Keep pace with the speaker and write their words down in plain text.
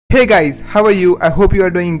Hey guys, how are you? I hope you are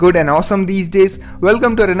doing good and awesome these days.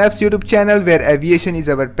 Welcome to AeroNefs YouTube channel where aviation is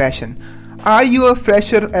our passion. Are you a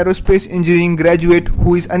fresher aerospace engineering graduate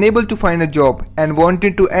who is unable to find a job and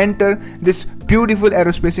wanted to enter this beautiful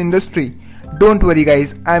aerospace industry? Don't worry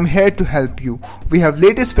guys, I am here to help you. We have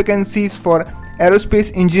latest vacancies for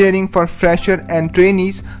aerospace engineering for fresher and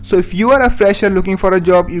trainees. So if you are a fresher looking for a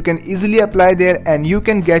job, you can easily apply there and you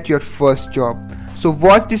can get your first job. So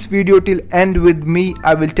watch this video till end with me.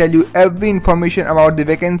 I will tell you every information about the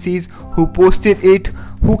vacancies, who posted it,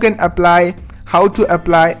 who can apply, how to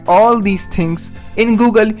apply, all these things. In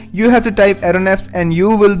Google, you have to type AeroNefs and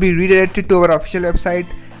you will be redirected to our official website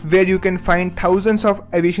where you can find thousands of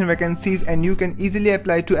aviation vacancies and you can easily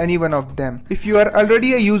apply to any one of them. If you are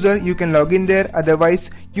already a user, you can log in there,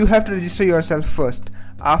 otherwise you have to register yourself first.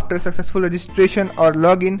 After successful registration or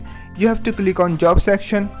login, you have to click on job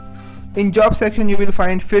section. In job section you will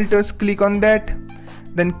find filters, click on that,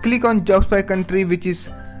 then click on jobs by country, which is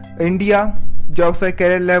India, jobs by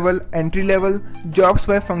career level, entry level, jobs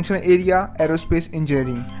by functional area, aerospace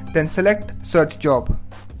engineering, then select search job.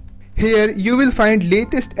 Here you will find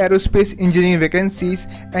latest aerospace engineering vacancies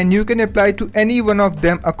and you can apply to any one of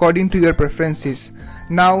them according to your preferences.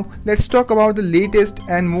 Now let's talk about the latest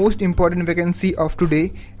and most important vacancy of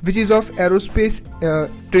today, which is of aerospace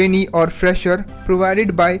trainee or fresher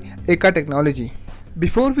provided by Akka Technology.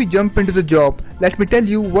 Before we jump into the job, let me tell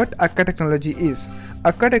you what Akka Technology is.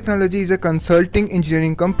 Akka Technology is a consulting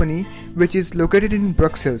engineering company which is located in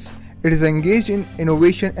Brussels. It is engaged in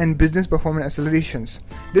innovation and business performance accelerations.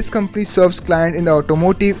 This company serves clients in the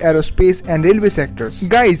automotive, aerospace and railway sectors.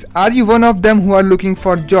 Guys, are you one of them who are looking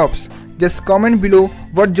for jobs? Just comment below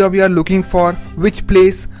what job you are looking for, which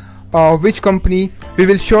place, which company. We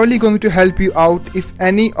will surely going to help you out if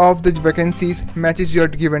any of the vacancies matches your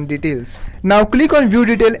given details. Now click on view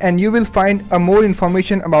detail and you will find more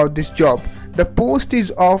information about this job. The post is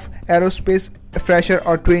of aerospace fresher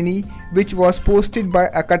or trainee, which was posted by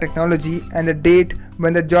Akka Technology, and the date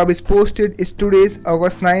when the job is posted is today's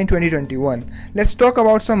August 9, 2021. Let's talk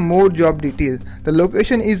about some more job details. The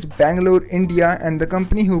location is Bangalore, India, and the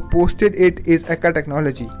company who posted it is Akka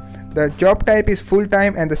Technology. The job type is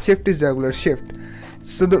full-time and the shift is regular shift.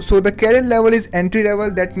 So the career level is entry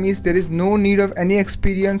level, that means there is no need of any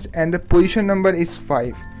experience, and the position number is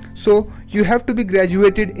 5. So you have to be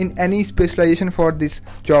graduated in any specialization for this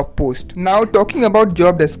job post. Now talking about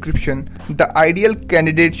job description, the ideal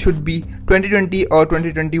candidate should be 2020 or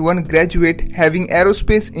 2021 graduate having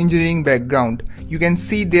aerospace engineering background. You can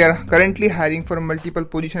see they are currently hiring for multiple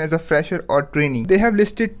positions as a fresher or trainee. They have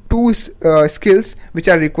listed two skills which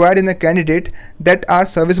are required in a candidate, that are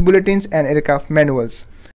service bulletins and aircraft manuals.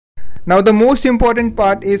 Now the most important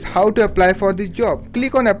part is how to apply for this job.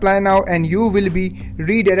 Click on apply now and you will be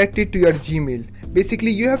redirected to your Gmail. Basically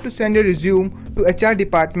you have to send your resume to HR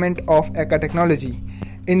department of Akka Technology.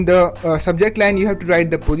 In the subject line you have to write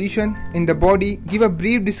the position. In the body, give a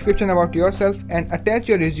brief description about yourself and attach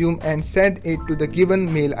your resume and send it to the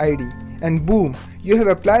given mail ID. And boom, you have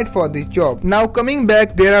applied for this job. Now coming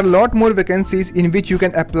back, there are a lot more vacancies in which you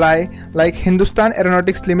can apply, like Hindustan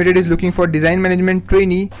Aeronautics Limited is looking for design management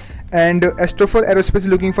trainee, and Astrofor Aerospace is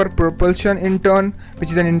looking for propulsion intern,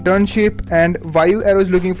 which is an internship, and Vayu Aero is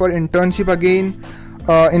looking for internship again.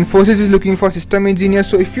 Infosys is looking for system engineer.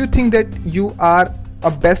 So if you think that you are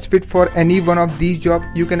a best fit for any one of these jobs,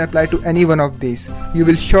 you can apply to any one of these. You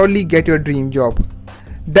will surely get your dream job.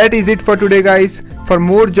 That is it for today guys. For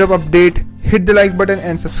more job update, hit the like button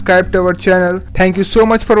and subscribe to our channel. Thank you so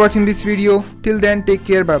much for watching this video. Till then, take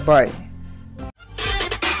care, bye bye.